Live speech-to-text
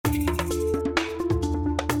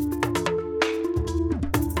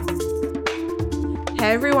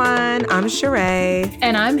Hi, everyone. I'm Sheree.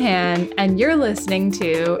 And I'm Han, and you're listening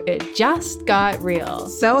to It Just Got Real.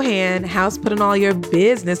 So, Han, how's putting all your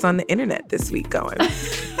business on the internet this week going?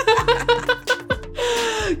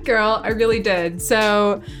 Girl, I really did.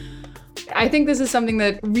 So I think this is something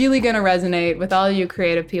that's really going to resonate with all you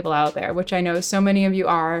creative people out there, which I know so many of you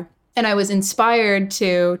are. And I was inspired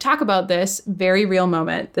to talk about this very real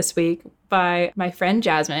moment this week by my friend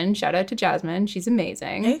Jasmine. Shout out to Jasmine. She's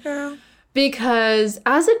amazing. Hey, girl. Because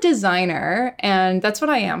as a designer, and that's what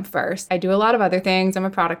I am first, I do a lot of other things. I'm a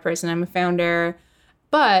product person, I'm a founder,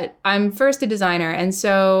 but I'm first a designer. And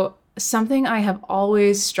so something I have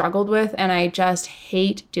always struggled with and I just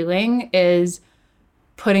hate doing is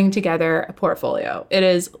putting together a portfolio. It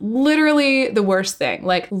is literally the worst thing.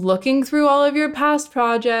 Like looking through all of your past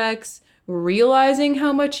projects, realizing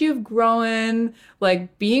how much you've grown,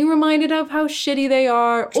 like being reminded of how shitty they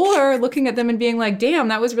are, or looking at them and being like, damn,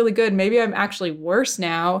 that was really good. Maybe I'm actually worse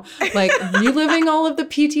now. Like reliving all of the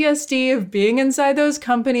PTSD of being inside those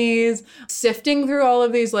companies, sifting through all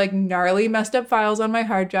of these like gnarly messed up files on my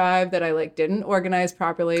hard drive that I like didn't organize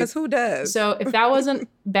properly. Because who does? So if that wasn't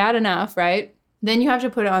bad enough, right? Then you have to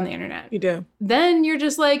put it on the internet. You do. Then you're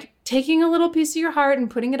just like taking a little piece of your heart and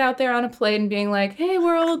putting it out there on a plate and being like, hey,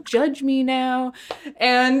 world, judge me now.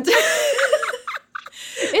 And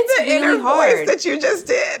it's the really inner hard. voice that you just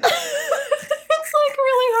did. It's like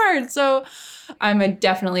really hard. So I'm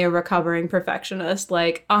definitely a recovering perfectionist,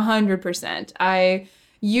 like 100%. I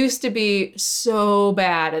used to be so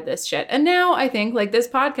bad at this shit. And now I think like this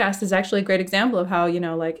podcast is actually a great example of how, you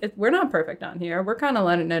know, like we're not perfect on here. We're kind of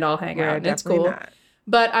letting it all hang out and it's cool. Not.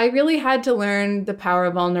 But I really had to learn the power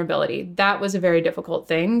of vulnerability. That was a very difficult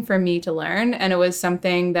thing for me to learn. And it was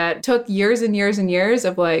something that took years and years and years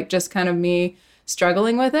of like just kind of me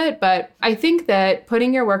struggling with it. But I think that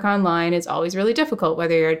putting your work online is always really difficult,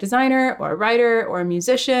 whether you're a designer or a writer or a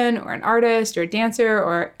musician or an artist or a dancer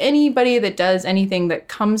or anybody that does anything that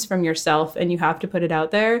comes from yourself and you have to put it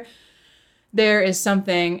out there. There is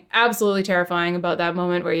something absolutely terrifying about that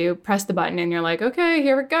moment where you press the button and you're like, okay,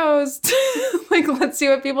 here it goes. Like, let's see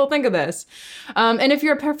what people think of this. And if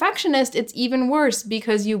you're a perfectionist, it's even worse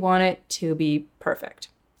because you want it to be perfect.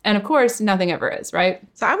 And of course, nothing ever is, right?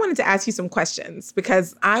 So I wanted to ask you some questions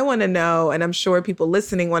because I want to know, and I'm sure people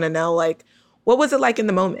listening want to know, like, what was it like in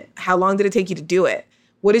the moment? How long did it take you to do it?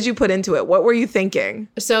 What did you put into it? What were you thinking?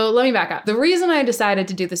 So let me back up. The reason I decided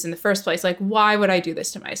to do this in the first place, like, why would I do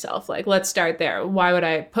this to myself? Like, let's start there. Why would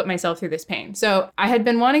I put myself through this pain? So I had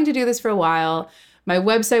been wanting to do this for a while. My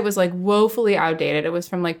website was like woefully outdated. It was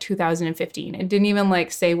from like 2015. It didn't even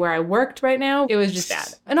like say where I worked right now. It was just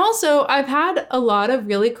bad. And also I've had a lot of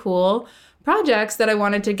really cool projects that I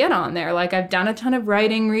wanted to get on there. Like I've done a ton of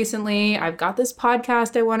writing recently. I've got this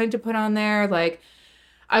podcast I wanted to put on there. Like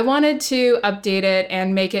I wanted to update it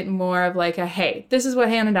and make it more of like a, hey, this is what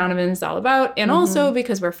Hannah Donovan is all about. And also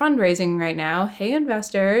because we're fundraising right now, hey,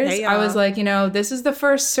 investors, hey, I was like, you know, this is the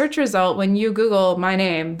first search result when you Google my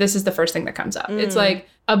name. This is the first thing that comes up. It's like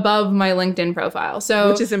above my LinkedIn profile.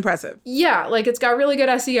 So, which is impressive. Yeah, like it's got really good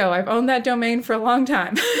SEO. I've owned that domain for a long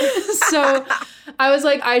time. So I was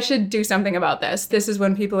like, I should do something about this. This is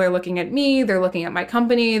when people are looking at me, they're looking at my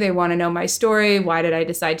company, they want to know my story. Why did I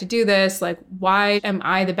decide to do this? Like, why am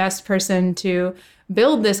I the best person to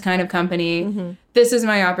build this kind of company? This is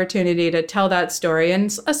my opportunity to tell that story in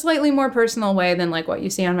a slightly more personal way than like what you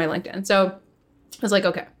see on my LinkedIn. So I was like,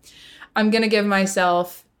 okay, I'm going to give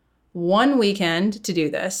myself one weekend to do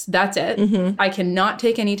this. That's it. I cannot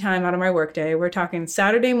take any time out of my workday. We're talking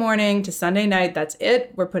Saturday morning to Sunday night. That's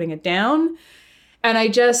it. We're putting it down. And I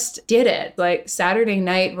just did it. Like Saturday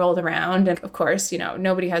night rolled around. And of course, you know,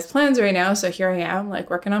 nobody has plans right now. So here I am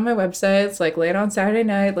like working on my websites, like late on Saturday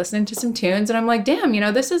night, listening to some tunes. And I'm like, damn, you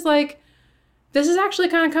know, this is actually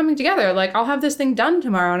kind of coming together. Like I'll have this thing done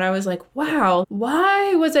tomorrow. And I was like, wow,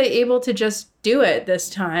 why was I able to just do it this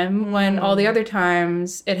time when all the other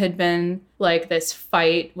times it had been like this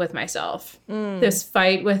fight with myself, this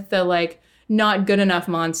fight with the like not good enough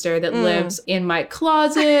monster that lives in my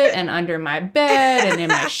closet and under my bed and in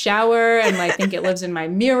my shower. And I think it lives in my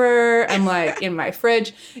mirror and like in my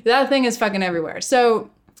fridge. That thing is fucking everywhere. So,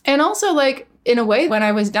 and also like, in a way, when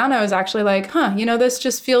I was done, I was actually like, huh, you know, this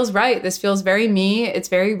just feels right. This feels very me. It's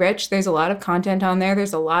very rich. There's a lot of content on there.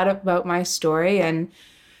 There's a lot about my story and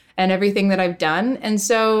everything that I've done. And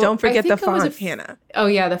so don't forget the font, Hannah. Oh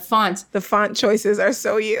yeah, the font. The font choices are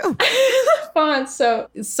so you. Font. So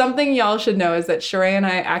something y'all should know is that Sheree and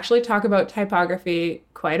I actually talk about typography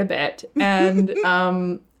quite a bit. And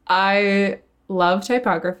I love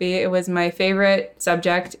typography. It was my favorite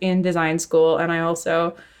subject in design school. And I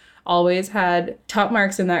also always had top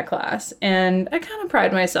marks in that class. And I kind of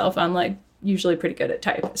pride myself on like usually pretty good at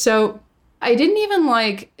type. So I didn't even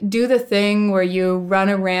like do the thing where you run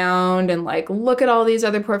around and like look at all these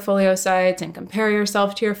other portfolio sites and compare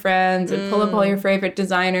yourself to your friends and pull up all your favorite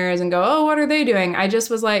designers and go, oh, what are they doing? I just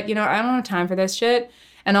was like, I don't have time for this shit.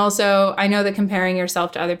 And also, I know that comparing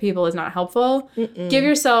yourself to other people is not helpful. Give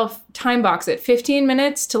yourself time box it 15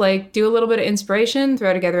 minutes to like do a little bit of inspiration,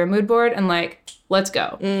 throw together a mood board, and like, let's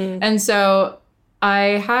go. And so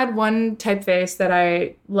I had one typeface that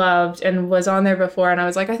I loved and was on there before, and I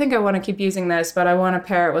was like, I think I want to keep using this, but I want to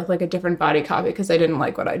pair it with like a different body copy because I didn't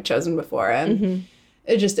like what I'd chosen before, and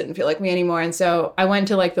it just didn't feel like me anymore. And so I went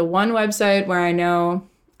to like the one website where I know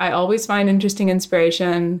I always find interesting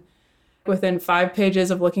inspiration. Within 5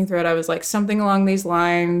 pages of looking through it, I was like, something along these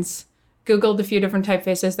lines. Googled a few different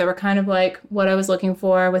typefaces that were kind of like what I was looking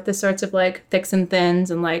for with the sorts of like thicks and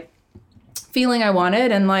thins and like feeling I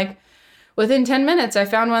wanted, and like within 10 minutes, I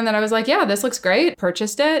found one that I was like, yeah, this looks great.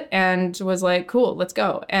 Purchased it and was like, cool, let's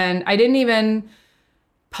go. And I didn't even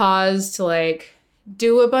pause to like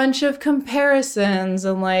do a bunch of comparisons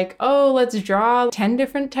and like, oh, let's draw 10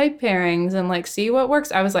 different type pairings and like see what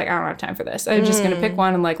works. I was like, I don't have time for this. I'm just going to pick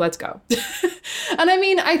one and like, let's go. And I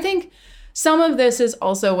mean, I think some of this is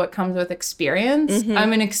also what comes with experience.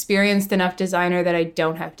 I'm an experienced enough designer that I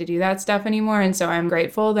don't have to do that stuff anymore. And so I'm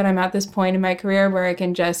grateful that I'm at this point in my career where I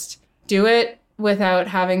can just do it without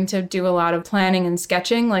having to do a lot of planning and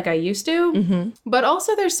sketching like I used to. But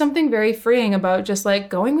also there's something very freeing about just like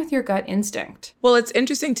going with your gut instinct. Well, it's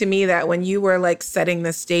interesting to me that when you were like setting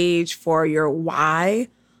the stage for your why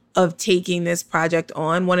of taking this project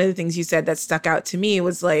on, one of the things you said that stuck out to me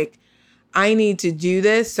was like, I need to do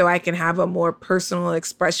this so I can have a more personal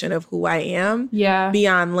expression of who I am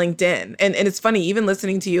beyond LinkedIn. And it's funny, even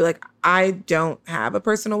listening to you, like I don't have a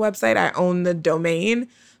personal website. I own the domain.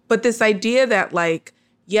 But this idea that like,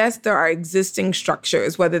 yes, there are existing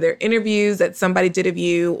structures, whether they're interviews that somebody did of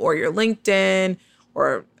you or your LinkedIn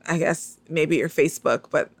or I guess maybe your Facebook,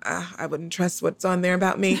 but I wouldn't trust what's on there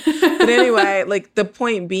about me. But anyway, like the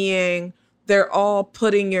point being, they're all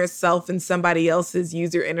putting yourself in somebody else's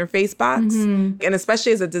user interface box. And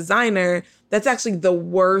especially as a designer, that's actually the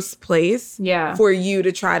worst place for you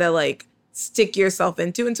to try to like stick yourself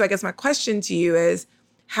into. And so I guess my question to you is,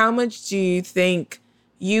 how much do you think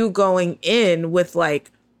you going in with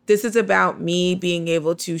like, this is about me being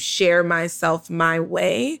able to share myself my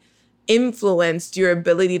way, influenced your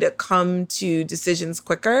ability to come to decisions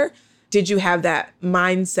quicker? Did you have that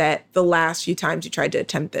mindset the last few times you tried to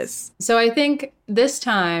attempt this? So I think this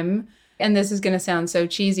time, and this is going to sound so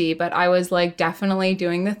cheesy, but I was like definitely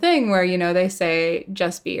doing the thing where, they say,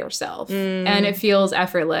 just be yourself. And it feels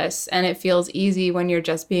effortless and it feels easy when you're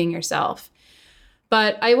just being yourself.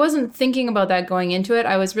 But I wasn't thinking about that going into it.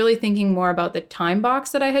 I was really thinking more about the time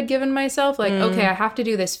box that I had given myself. Like, okay, I have to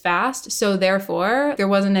do this fast. So therefore, there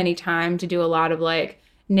wasn't any time to do a lot of like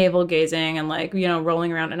navel gazing and like,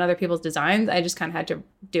 rolling around in other people's designs. I just kind of had to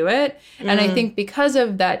do it. And I think because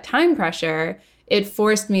of that time pressure, it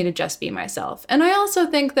forced me to just be myself. And I also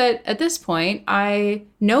think that at this point, I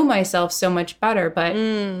know myself so much better. But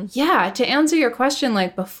yeah, to answer your question,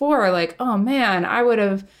 like before, like, oh man, I would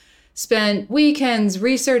have spent weekends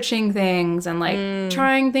researching things and like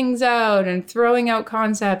trying things out and throwing out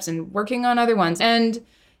concepts and working on other ones. And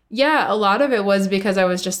yeah, a lot of it was because I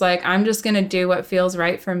was just like, I'm just going to do what feels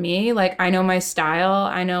right for me. Like I know my style.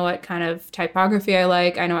 I know what kind of typography I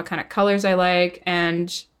like. I know what kind of colors I like.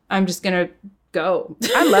 And I'm just going to go.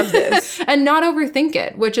 I love this. And not overthink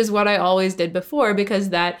it, which is what I always did before, because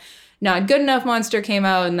that Not Good Enough monster came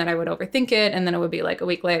out and then I would overthink it and then it would be like a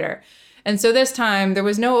week later. And so this time there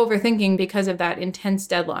was no overthinking because of that intense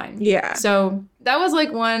deadline. Yeah. So that was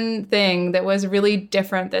like one thing that was really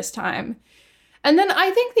different this time. And then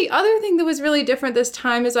I think the other thing that was really different this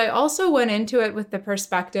time is I also went into it with the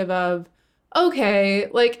perspective of, okay,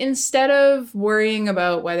 like instead of worrying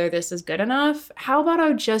about whether this is good enough, how about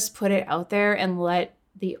I just put it out there and let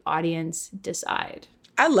the audience decide?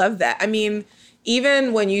 I love that. I mean,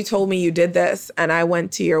 even when you told me you did this and I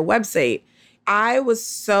went to your website, I was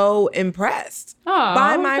so impressed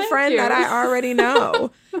by my friend that I already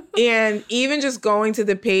know. And even just going to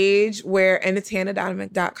the page where, and it's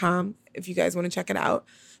hannahdonovan.com if you guys want to check it out.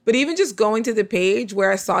 But even just going to the page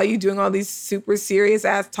where I saw you doing all these super serious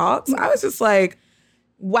ass talks, I was just like,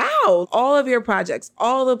 wow, all of your projects,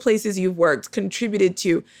 all the places you've worked, contributed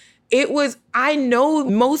to. It was, I know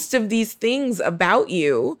most of these things about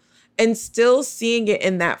you, and still seeing it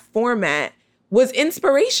in that format was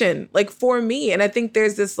inspiration, like for me. And I think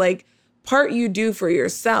there's this like part you do for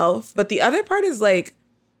yourself, but the other part is like,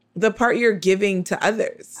 the part you're giving to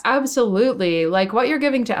others. Absolutely. Like what you're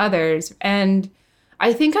giving to others. And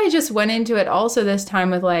I think I just went into it also this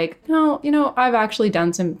time with like, no, I've actually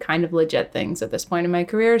done some kind of legit things at this point in my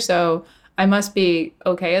career. So I must be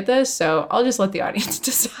okay at this. So I'll just let the audience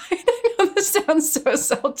decide. I know this sounds so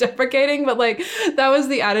self-deprecating, but like that was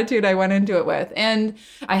the attitude I went into it with. And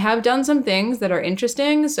I have done some things that are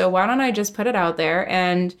interesting. So why don't I just put it out there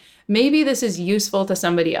and maybe this is useful to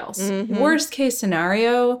somebody else. Mm-hmm. Worst case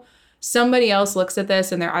scenario, somebody else looks at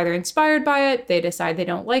this and they're either inspired by it, they decide they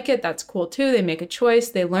don't like it, that's cool too. They make a choice,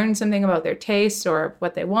 they learn something about their tastes or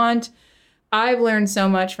what they want. I've learned so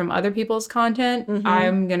much from other people's content. Mm-hmm.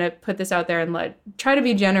 I'm going to put this out there and try to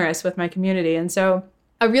be generous with my community. And so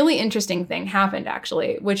a really interesting thing happened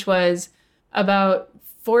actually, which was about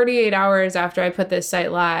 48 hours after I put this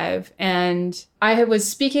site live. And I was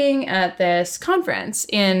speaking at this conference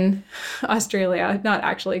in Australia. Not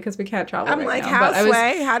actually, because we can't travel I'm like,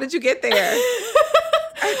 houseway, how did you get there?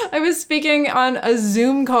 I was speaking on a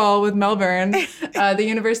Zoom call with Melbourne, the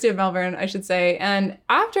University of Melbourne, I should say. And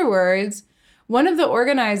afterwards, one of the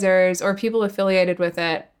organizers or people affiliated with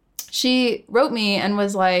it, she wrote me and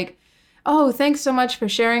was like, oh, thanks so much for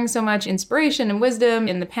sharing so much inspiration and wisdom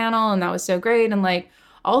in the panel. And that was so great. And like,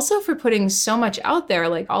 also for putting so much out there,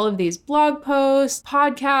 like all of these blog posts,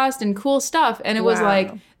 podcasts, and cool stuff. And it was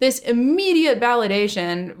like this immediate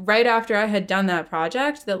validation right after I had done that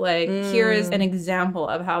project that like, here is an example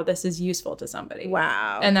of how this is useful to somebody.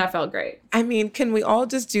 Wow. And that felt great. I mean, can we all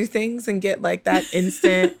just do things and get like that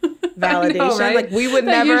instant validation? Know, right? Like we would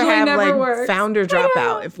that never have like works. founder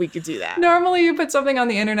dropout if we could do that. Normally you put something on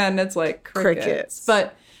the internet and it's like crickets.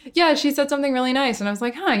 But yeah, she said something really nice. And I was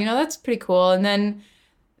like, that's pretty cool. And then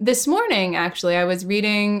this morning, actually, I was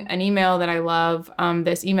reading an email that I love,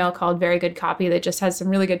 this email called Very Good Copy that just has some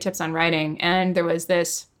really good tips on writing. And there was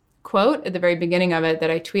this quote at the very beginning of it that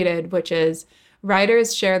I tweeted, which is,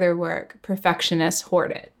 writers share their work, perfectionists hoard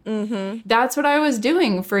it. Mm-hmm. That's what I was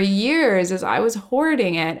doing for years, is I was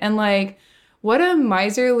hoarding it. And like, what a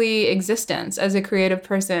miserly existence as a creative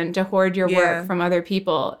person to hoard your work from other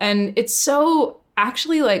people. And it's so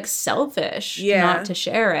actually like selfish not to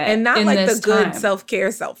share it. And not like the good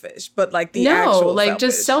self-care selfish, but like the actual like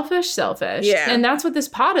selfish. Just selfish. Yeah. And that's what this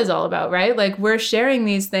pod is all about, right? Like we're sharing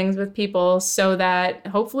these things with people so that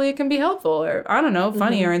hopefully it can be helpful or I don't know,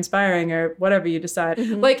 funny or inspiring or whatever you decide.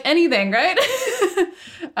 Like anything, right?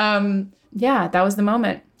 That was the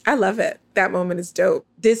moment. I love it. That moment is dope.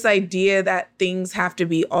 This idea that things have to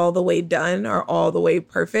be all the way done or all the way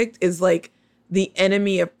perfect is like the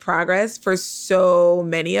enemy of progress for so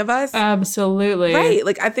many of us. Absolutely. Right.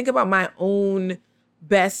 Like I think about my own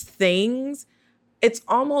best things. It's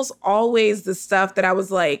almost always the stuff that I was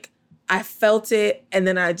like, I felt it and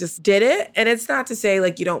then I just did it. And it's not to say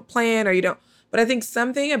like you don't plan or you don't, but I think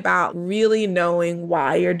something about really knowing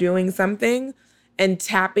why you're doing something and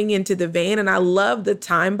tapping into the vein. And I love the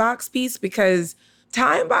time box piece because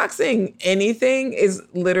time boxing anything is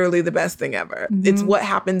literally the best thing ever. Mm-hmm. It's what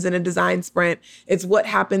happens in a design sprint. It's what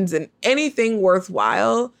happens in anything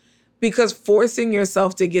worthwhile because forcing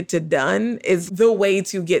yourself to get to done is the way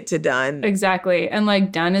to get to done. Exactly. And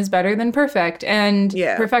like done is better than perfect. And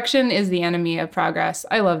perfection is the enemy of progress.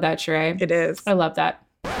 I love that, Sheree. It is. I love that.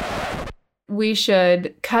 We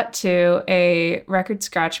should cut to a record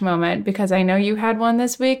scratch moment because I know you had one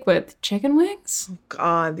this week with chicken wings. Oh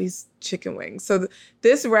God, these chicken wings. So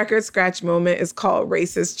this record scratch moment is called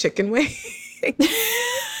racist chicken wing.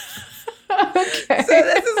 Okay. So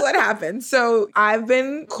this is what happened. So I've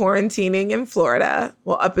been quarantining in Florida,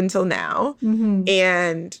 well, up until now. Mm-hmm.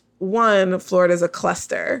 And one, Florida's a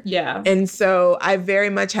cluster. Yeah. And so I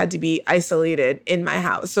very much had to be isolated in my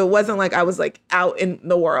house. So it wasn't like I was like out in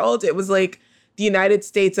the world. It was like the United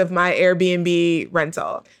States of my Airbnb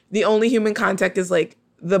rental. The only human contact is like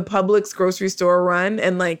the Publix grocery store run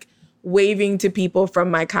and like waving to people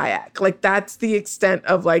from my kayak. Like that's the extent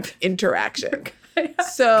of like interaction.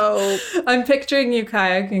 So I'm picturing you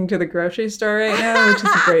kayaking to the grocery store right now, which is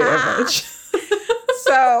a great image.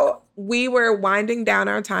 So we were winding down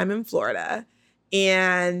our time in Florida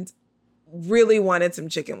and really wanted some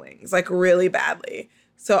chicken wings, like really badly.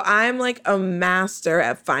 So I'm like a master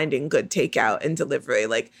at finding good takeout and delivery.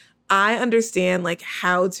 Like I understand like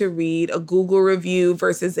how to read a Google review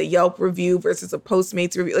versus a Yelp review versus a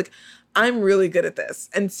Postmates review. Like I'm really good at this.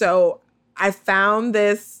 And so I found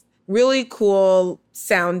this really cool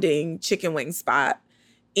sounding chicken wing spot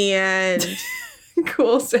and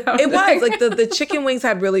cool sounding. It was like the chicken wings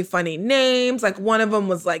had really funny names. Like one of them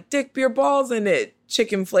was like dick beer balls in it,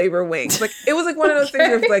 chicken flavor wings. Like it was like one of those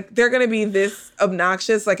things where like they're gonna be this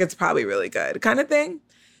obnoxious, like it's probably really good kind of thing.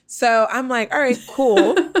 So I'm like, all right,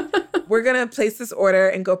 cool. we're going to place this order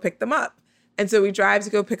and go pick them up. And so we drive to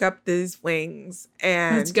go pick up these wings.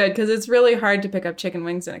 And That's good because it's really hard to pick up chicken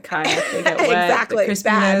wings in a kayak. They get wet, exactly. the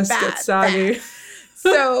crispiness gets soggy.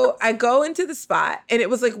 So I go into the spot and it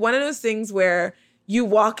was like one of those things where you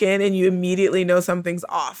walk in and you immediately know something's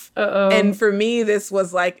off. Uh-oh. And for me, this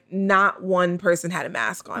was like not one person had a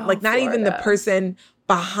mask on. Like not even the person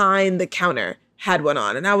behind the counter had one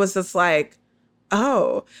on. And I was just like,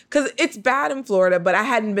 oh, because it's bad in Florida, but I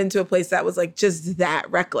hadn't been to a place that was like just that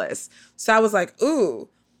reckless. So I was like, ooh.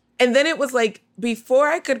 And then it was like, before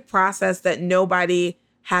I could process that nobody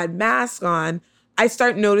had masks on, I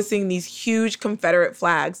start noticing these huge Confederate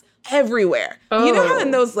flags everywhere. Oh. You know how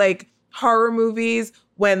in those like horror movies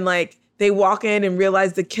when like they walk in and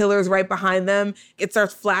realize the killer's right behind them, it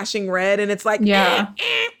starts flashing red and it's like, yeah.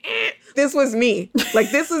 This was me.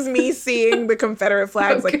 Like, this was me seeing the Confederate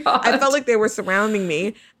flags. Like, God. I felt like they were surrounding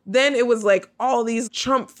me. Then it was like all these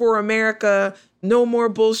Trump for America, no more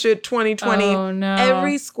bullshit 2020. Oh, no.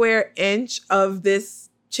 Every square inch of this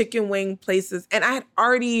chicken wing places. And I had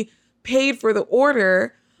already paid for the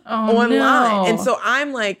order online. No. And so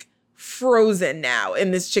I'm like frozen now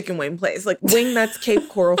in this chicken wing place. Like, Wingnuts, Cape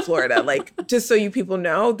Coral, Florida. Like, just so you people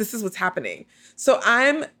know, this is what's happening. So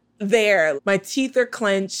I'm there. My teeth are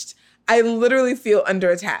clenched. I literally feel under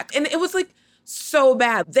attack. And it was like so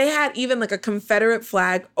bad. They had even like a Confederate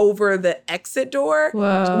flag over the exit door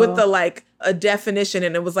Whoa. with the like a definition.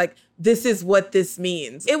 And it was like, this is what this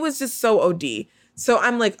means. It was just so OD. So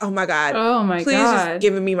I'm like, oh my God. Oh my please God. just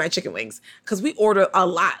give me my chicken wings. Because we ordered a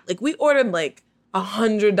lot. Like we ordered like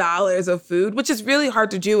 $100 of food, which is really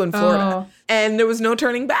hard to do in Florida. Oh. And there was no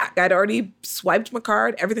turning back. I'd already swiped my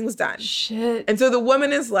card. Everything was done. Shit. And so the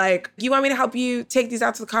woman is like, you want me to help you take these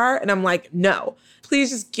out to the car? And I'm like, no, please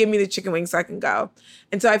just give me the chicken wings so I can go.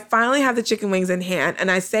 And so I finally have the chicken wings in hand.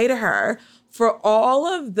 And I say to her, for all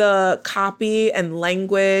of the copy and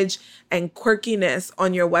language and quirkiness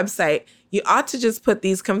on your website, you ought to just put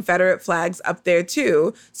these Confederate flags up there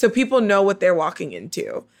too, so people know what they're walking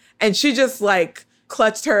into. And she just like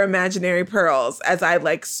clutched her imaginary pearls as I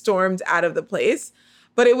like stormed out of the place.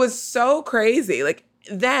 But it was so crazy. Like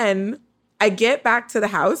then I get back to the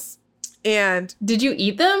house and Did you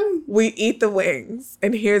eat them? we eat the wings.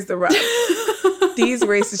 And here's the rub. These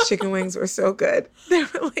racist chicken wings were so good. They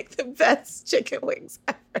were like the best chicken wings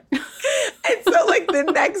ever. And so like the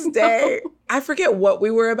next day, I forget what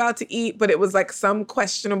we were about to eat, but it was like some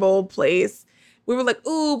questionable place. We were like,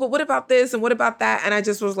 ooh, but what about this and what about that? And I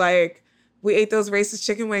just was like, we ate those racist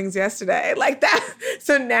chicken wings yesterday. Like that.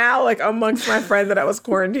 So now, like amongst my friends that I was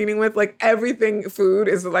quarantining with, like everything food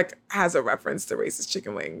is like has a reference to racist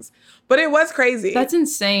chicken wings. But it was crazy. That's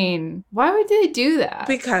insane. Why would they do that?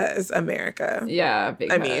 Because America. Yeah,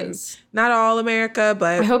 because. I mean, not all America,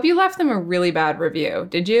 but I hope you left them a really bad review.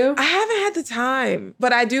 Did you? I haven't had the time,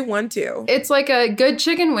 but I do want to. It's like a good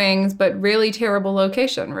chicken wings, but really terrible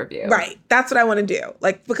location review. Right. That's what I want to do.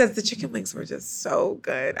 Like, because the chicken wings were just so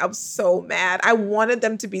good. I was so mad. I wanted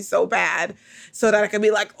them to be so bad so that I could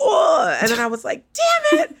be like, oh, and then I was like,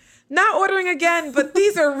 damn it, not ordering again, but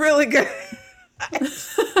these are really good.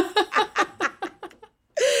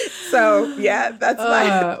 So, yeah, that's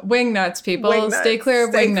my wing nuts, people. wing nuts. Stay clear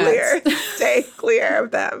of wing nuts. Stay clear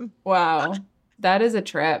of them. Wow. That is a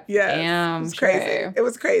trip. Yeah. Damn. It was crazy. It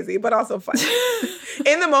was crazy, but also funny.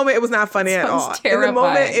 In the moment, it was not funny at all. Sounds terrifying. In the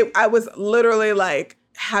moment, I was literally like,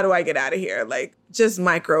 how do I get out of here? Like, just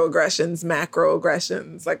microaggressions,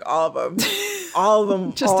 macroaggressions, like all of them. All of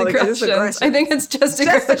them. Just aggressions. I think it's just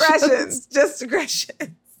aggressions. Just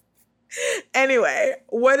aggressions. Anyway,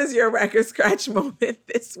 what is your record scratch moment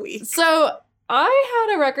this week? So I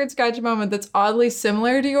had a record scratch moment that's oddly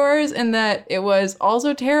similar to yours in that it was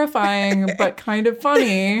also terrifying, but kind of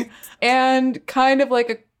funny and kind of like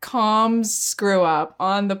a comms screw up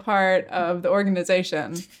on the part of the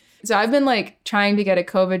organization. So I've been like trying to get a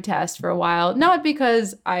COVID test for a while, not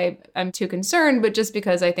because I'm too concerned, but just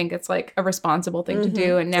because I think it's like a responsible thing to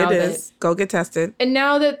do. And now Go get tested. And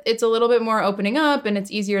now that it's a little bit more opening up and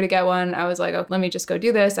it's easier to get one, I was like, oh, let me just go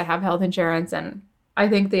do this. I have health insurance. And I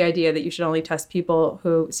think the idea that you should only test people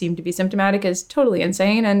who seem to be symptomatic is totally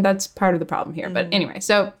insane. And that's part of the problem here. But anyway,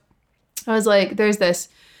 so I was like, there's this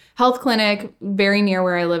health clinic very near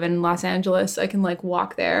where I live in Los Angeles. I can like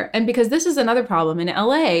walk there. And because this is another problem in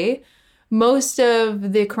LA, most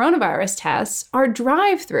of the coronavirus tests are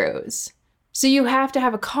drive-throughs. So you have to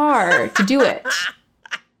have a car to do it.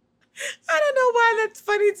 I don't know why that's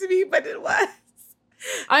funny to me, but it was.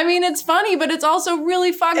 I mean, it's funny, but it's also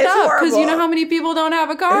really fucked It's up because you horrible. know how many people don't have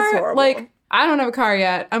a car? It's horrible. Like, I don't have a car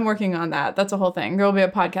yet. I'm working on that. That's a whole thing. There will be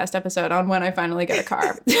a podcast episode on when I finally get a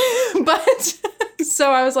car. But So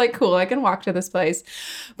I was like, cool, I can walk to this place.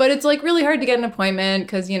 But it's like really hard to get an appointment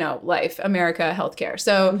because, you know, life, America, healthcare.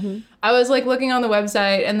 So I was like looking on the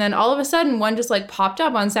website, and then all of a sudden one just like popped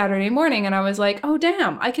up on Saturday morning, and I was like, oh,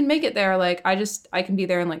 damn, I can make it there. Like, I can be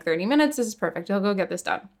there in like 30 minutes. This is perfect. I'll go get this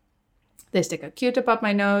done. They stick a Q-tip up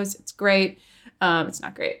my nose. It's great. It's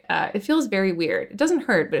not great. It feels very weird. It doesn't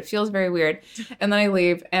hurt, but it feels very weird. And then I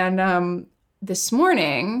leave. And this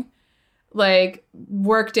morning, like,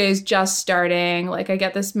 work day's just starting. Like, I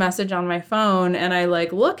get this message on my phone, and I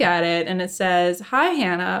like look at it, and it says, "Hi,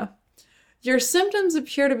 Hannah. Your symptoms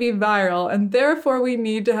appear to be viral, and therefore we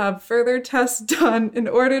need to have further tests done in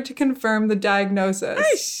order to confirm the diagnosis."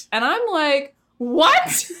 Nice. And I'm like,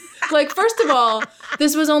 what? Like, first of all,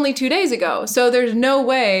 this was only 2 days ago. So there's no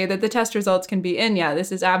way that the test results can be in yet.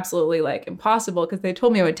 This is absolutely like impossible because they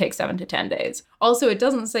told me it would take 7 to 10 days. Also, it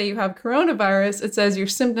doesn't say you have coronavirus. It says your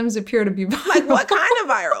symptoms appear to be viral. Like, what kind of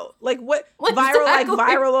viral? Like, what? Viral, like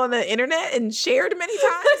viral on the internet and shared many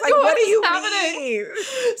times? Like, what do you mean?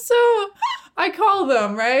 So I call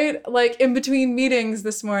them, right? Like, in between meetings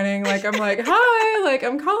this morning. Like, I'm like, hi, like,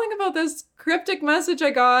 I'm calling about this cryptic message I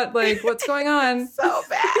got. Like, what's going on? So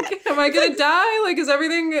bad. Am I gonna die? Like, is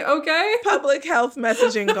everything okay? Public health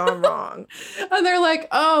messaging gone wrong. And they're like,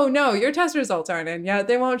 oh, no, your test results aren't in yet.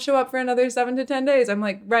 They won't show up for another 7 to 10 days. I'm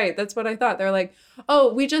like, right, that's what I thought. They're like,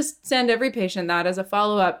 oh, we just send every patient that as a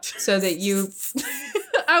follow-up so that you...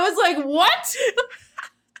 I was like, what?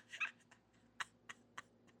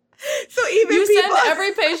 So even you people... send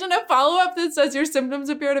every patient a follow-up that says your symptoms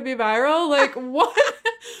appear to be viral? Like, what?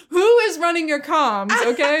 Who is running your comms?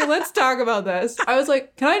 Okay, let's talk about this. I was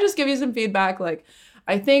like, can I just give you some feedback? Like,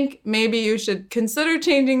 I think maybe you should consider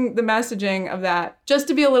changing the messaging of that just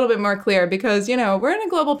to be a little bit more clear because, you know, we're in a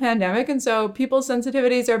global pandemic, and so people's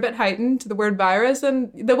sensitivities are a bit heightened to the word virus,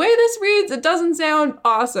 and the way this reads, it doesn't sound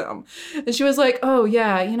awesome. And she was like, oh,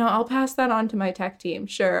 yeah, you know, I'll pass that on to my tech team.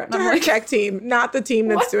 Sure. And I'm like, tech team, not the team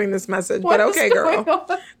that's doing this message, but okay, girl.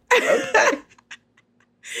 Okay.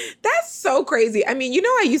 That's so crazy. I mean, you know,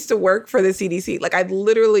 I used to work for the CDC. Like, I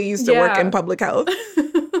literally used to work in public health.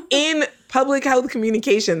 In public health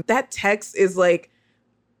communication, that text is like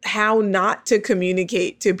how not to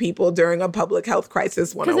communicate to people during a public health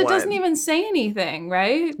crisis 101. Because it doesn't even say anything,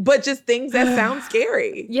 right? But just things that sound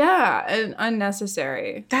scary. Yeah, and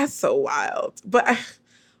unnecessary. That's so wild. But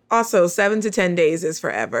also, 7 to 10 days is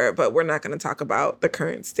forever, but we're not going to talk about the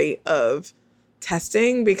current state of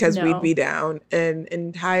testing because we'd be down an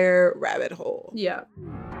entire rabbit hole. Yeah.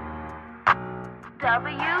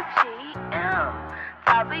 WGM.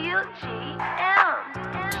 WGM.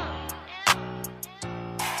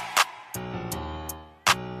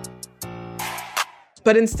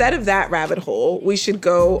 But instead of that rabbit hole, we should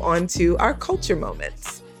go on to our culture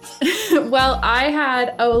moments. Well, I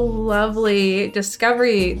had a lovely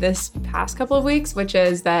discovery this past couple of weeks, which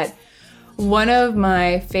is that one of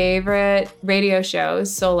my favorite radio shows,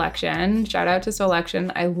 Soulection, shout out to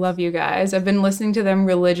Soulection. I love you guys. I've been listening to them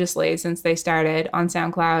religiously since they started on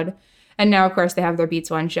SoundCloud. And now, of course, they have their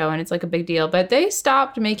Beats One show, and it's like a big deal. But they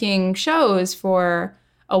stopped making shows for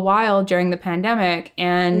a while during the pandemic.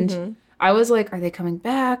 And I was like, are they coming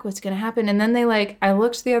back? What's going to happen? And then I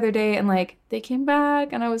looked the other day and they came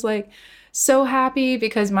back. And I was like, so happy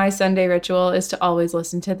because my Sunday ritual is to always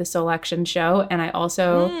listen to the Soulection show. And I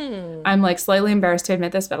also, I'm like slightly embarrassed to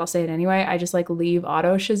admit this, but I'll say it anyway. I just leave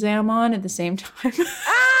auto Shazam on at the same time.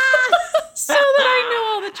 So that I know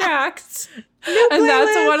all the tracks. And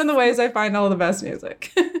that's one of the ways I find all the best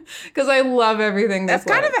music. Because I love everything that's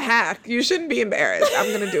kind of a hack. You shouldn't be embarrassed. I'm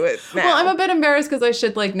going to do it now. Well, I'm a bit embarrassed because I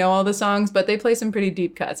should know all the songs, but they play some pretty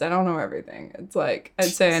deep cuts. I don't know everything. It's I'd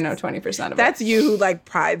say I know 20% of it. That's you who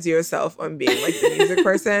prides yourself on being the music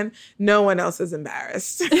person. No one else is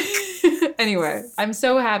embarrassed. Anyway, I'm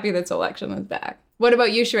so happy that Soulection is back. What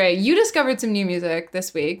about you, Sheree? You discovered some new music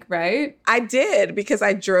this week, right? I did because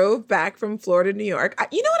I drove back from Florida to New York.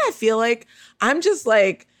 You know what I feel like? I'm just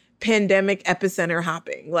pandemic epicenter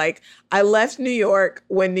hopping. I left New York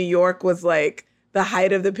when New York was the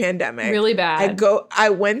height of the pandemic. Really bad.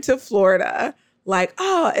 I went to Florida,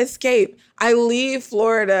 escape. I leave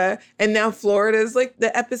Florida and now Florida is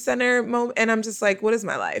the epicenter moment. And I'm just what is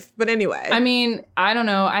my life? But anyway. I mean, I don't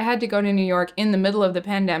know. I had to go to New York in the middle of the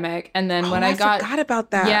pandemic. And then when I forgot about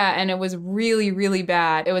that. Yeah. And it was really, really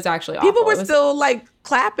bad. It was actually awful. People were still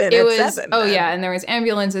clapping at 7. Oh, yeah. And there was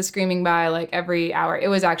ambulances screaming by every hour. It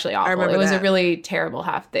was actually awful. It was a really terrible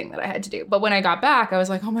thing that I had to do. But when I got back, I was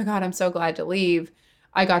like, oh my God, I'm so glad to leave.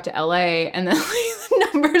 I got to LA and then the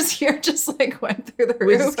numbers here just like went through the roof.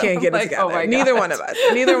 We just can't get it Like, together. oh my Neither God. one of us.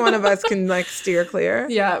 Neither one of us can like steer clear.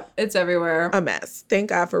 Yeah, it's everywhere. A mess. Thank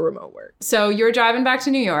God for remote work. So you were driving back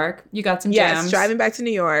to New York. You got some Yes, jams. driving back to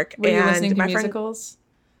New York. Were you and listening to my friend, musicals?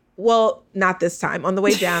 well, not this time. On the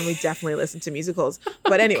way down, we definitely listened to musicals.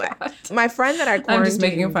 But anyway, my friend that I quarantined I'm just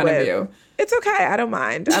making fun with, of you. It's okay. I don't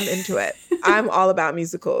mind. I'm into it. I'm all about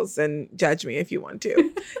musicals, and judge me if you want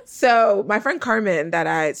to. So my friend Carmen that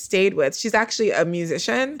I stayed with, she's actually a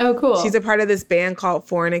musician. Oh, cool. She's a part of this band called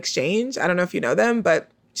Foreign Exchange. I don't know if you know them, but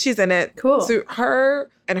she's in it. Cool. So her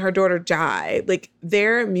and her daughter Jai, like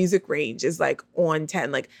their music range is like on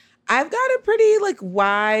 10. Like I've got a pretty like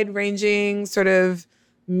wide ranging sort of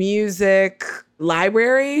music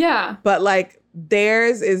library. Yeah. But like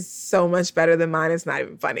theirs is so much better than mine. It's not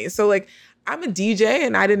even funny. So like I'm a DJ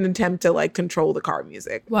and I didn't attempt to like control the car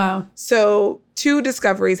music. Wow. So 2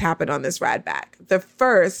 discoveries happened on this ride back. The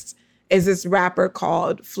first is this rapper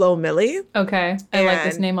called Flo Milli. Okay. I like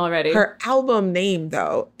this And name already. Her album name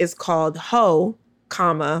though is called Ho,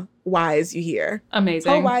 comma, Why Is You Here?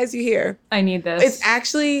 Amazing. Ho, Why Is You Here? I need this. It's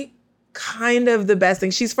actually kind of the best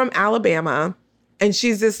thing. She's from Alabama and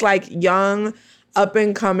she's this like young up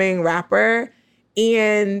and coming rapper.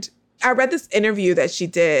 And I read this interview that she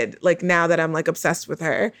did, like now that I'm like obsessed with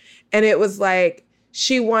her. And it was like,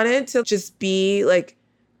 she wanted to just be like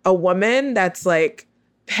a woman that's like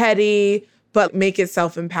petty, but make it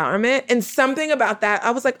self-empowerment. And something about that,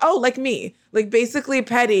 I was like, oh, like me, like basically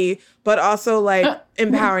petty, but also like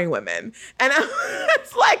empowering women. And I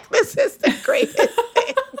was like, this is the greatest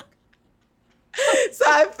thing. So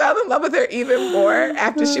I fell in love with her even more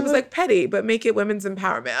after she was like petty, but make it women's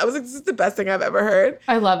empowerment. I was like, this is the best thing I've ever heard.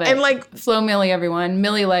 I love it. And like, Flo Milli, everyone.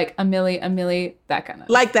 Milli like a milli, that kind of.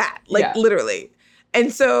 like that, like Yeah. literally.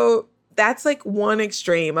 And so that's like one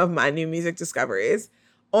extreme of my new music discoveries.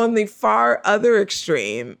 On the far other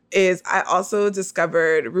extreme is I also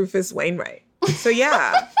discovered Rufus Wainwright. So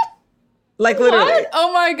yeah, like literally. What?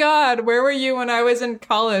 Oh my God. Where were you when I was in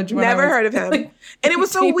college? When I Never was, heard of him. like, And it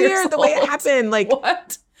was so 18 years weird the way it old? happened. Like,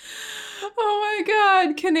 What? Oh my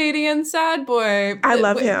God. Canadian sad boy. I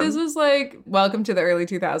love him. This was like, welcome to the early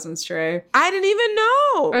 2000s, Trey. I didn't even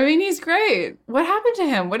know. I mean, he's great. What happened to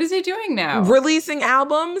him? What is he doing now? Releasing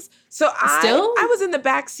albums. So Still? I was in the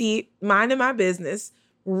backseat, minding my business,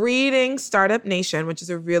 reading Startup Nation, which is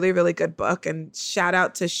a really, really good book. And shout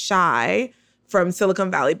out to Shai from Silicon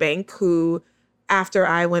Valley Bank, who, after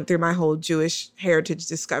I went through my whole Jewish heritage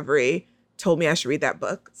discovery, told me I should read that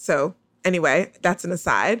book. So anyway, that's an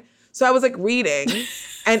aside. So I was like reading,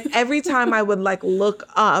 and every time I would like look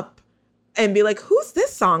up and be like, who's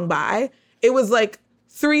this song by? It was like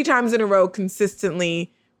 3 times in a row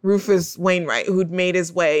consistently Rufus Wainwright, who'd made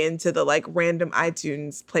his way into the like random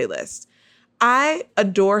iTunes playlist. I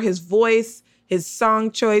adore his voice, his song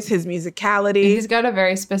choice, his musicality. He's got a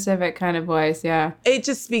very specific kind of voice, yeah. It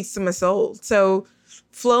just speaks to my soul. So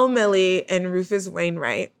Flo Milli and Rufus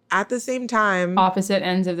Wainwright at the same time, Opposite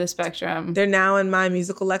ends of the spectrum. they're now in my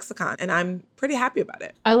musical lexicon, and I'm pretty happy about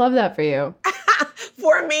it. I love that for you.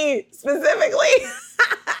 For me specifically.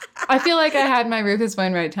 I feel like I had my Rufus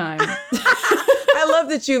Wainwright time. I love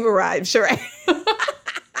that you've arrived, Sheree.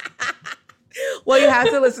 Well, you have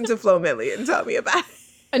to listen to Flo Milli and tell me about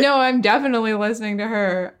it. No, I'm definitely listening to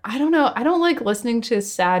her. I don't know. I don't like listening to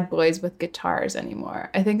sad boys with guitars anymore.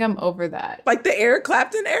 I think I'm over that. Like the Eric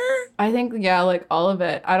Clapton era? I think, yeah, like all of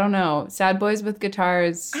it. I don't know. Sad boys with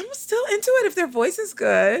guitars. I'm still into it if their voice is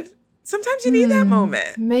good. Sometimes you need that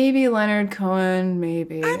moment. Maybe Leonard Cohen,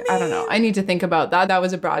 maybe. I don't know. I need to think about that. That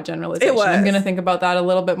was a broad generalization. It was. I'm going to think about that a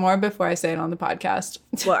little bit more before I say it on the podcast.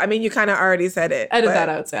 Well, I mean, you kind of already said it. Edit but- that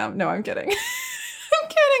out, Sam. No, I'm kidding. I'm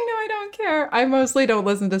kidding. No, I don't care. I mostly don't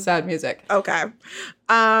listen to sad music. Okay.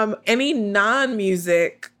 Any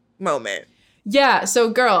non-music moment? Yeah. So,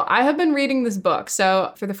 girl, I have been reading this book.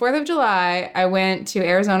 So, for the 4th of July, I went to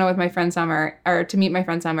Arizona with my friend Summer, or to meet my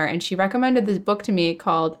friend Summer, and she recommended this book to me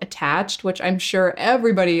called Attached, which I'm sure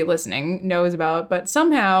everybody listening knows about. But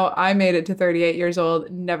somehow I made it to 38 years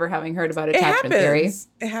old, never having heard about It attachment theory. happens.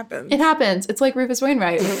 It happens. It happens. It's like Rufus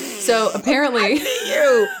Wainwright. So, apparently.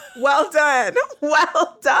 You. Well done.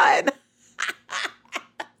 Well done.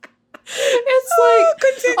 It's Oh, like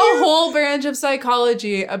continue. a whole branch of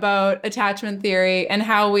psychology about attachment theory and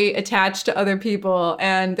how we attach to other people.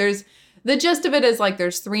 And there's the gist of it is like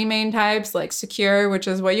there's 3 main types, like secure, which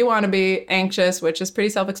is what you want to be, anxious, which is pretty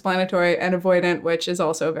self-explanatory, and avoidant, which is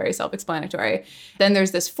also very self-explanatory. Then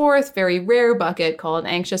there's this 4th, very rare bucket called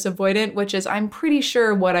anxious avoidant, which is I'm pretty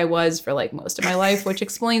sure what I was for like most of my life, which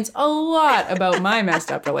explains a lot about my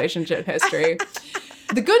messed up relationship history.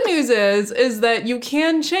 The good news is that you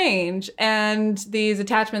can change, and these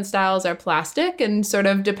attachment styles are plastic, and sort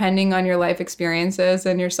of depending on your life experiences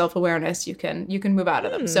and your self-awareness, you can move out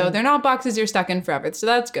of them. So they're not boxes you're stuck in forever. So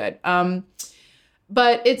that's good.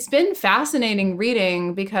 But it's been fascinating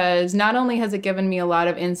reading because not only has it given me a lot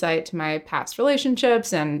of insight to my past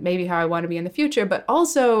relationships and maybe how I want to be in the future, but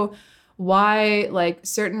also why like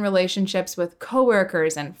certain relationships with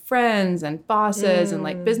coworkers and friends and bosses and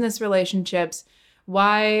like business relationships,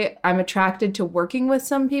 why I'm attracted to working with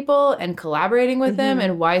some people and collaborating with them,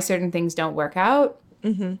 and why certain things don't work out.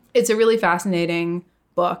 It's a really fascinating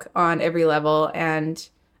book on every level, and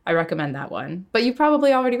I recommend that one. But you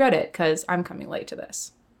probably already read it because I'm coming late to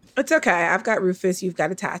this. It's okay. I've got Rufus, you've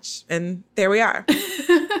got Attach, and there we are.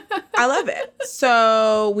 I love it.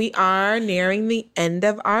 So we are nearing the end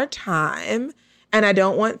of our time, and I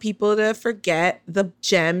don't want people to forget the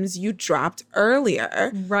gems you dropped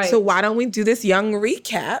earlier. Right. So why don't we do this young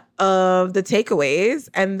recap of the takeaways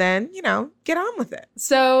and then, get on with it.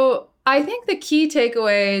 So I think the key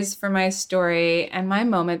takeaways for my story and my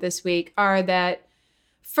moment this week are that,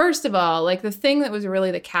 first of all, like the thing that was really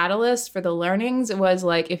the catalyst for the learnings was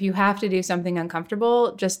like, if you have to do something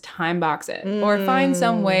uncomfortable, just time box it or find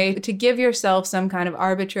some way to give yourself some kind of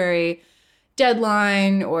arbitrary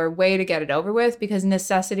deadline or way to get it over with, because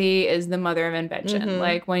necessity is the mother of invention.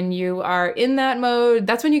 Like when you are in that mode,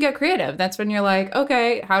 that's when you get creative. That's when you're like,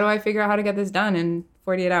 okay, how do I figure out how to get this done in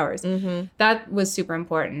 48 hours? That was super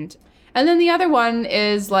important. And then the other one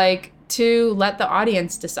is like, to let the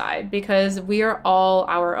audience decide, because we are all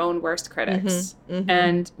our own worst critics.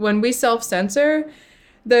 And when we self-censor,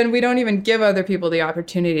 then we don't even give other people the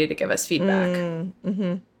opportunity to give us feedback.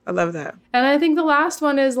 I love that. And I think the last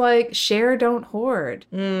one is like, share, don't hoard.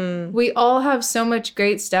 We all have so much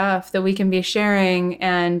great stuff that we can be sharing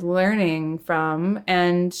and learning from,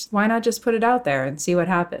 and why not just put it out there and see what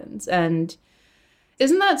happens? And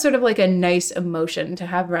isn't that sort of like a nice emotion to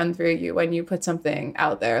have run through you when you put something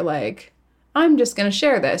out there like, I'm just going to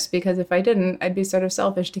share this, because if I didn't, I'd be sort of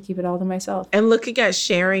selfish to keep it all to myself. And looking at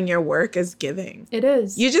sharing your work as giving. It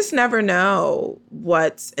is. You just never know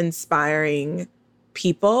what's inspiring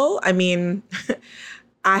people. I mean,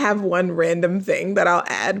 I have one random thing that I'll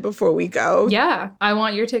add before we go. Yeah, I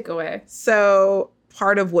want your takeaway. So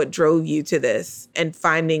part of what drove you to this and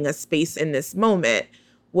finding a space in this moment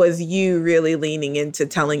was you really leaning into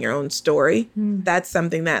telling your own story. That's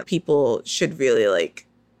something that people should really like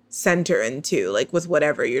center into, like with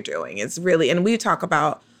whatever you're doing. It's really, and we talk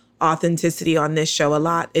about authenticity on this show a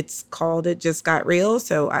lot. It's called It Just Got Real.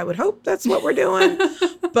 So I would hope that's what we're doing.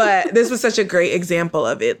 But this was such a great example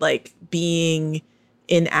of it, like being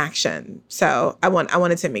in action. So I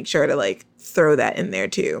wanted to make sure to like throw that in there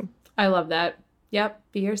too. I love that. Yep.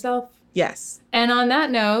 Be yourself. Yes. And on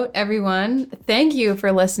that note, everyone, thank you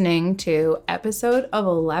for listening to episode of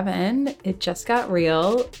 11. It just got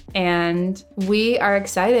real. And we are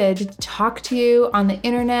excited to talk to you on the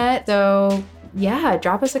internet. So yeah,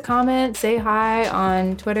 drop us a comment, say hi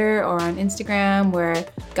on Twitter or on Instagram. We're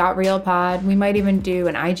Got Real Pod. We might even do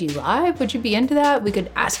an IG live. Would you be into that? We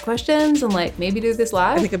could ask questions and like maybe do this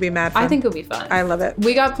live. I think it'd be mad fun. I think it'll be fun. I love it.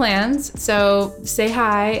 We got plans. So say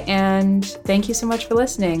hi and thank you so much for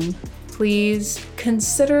listening. Please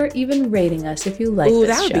consider even rating us if you like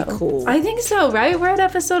this show. That would be cool. I think so, right? We're at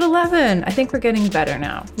episode 11. I think we're getting better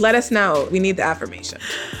now. Let us know. We need the affirmation.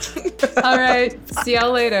 All right. See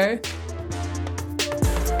y'all later.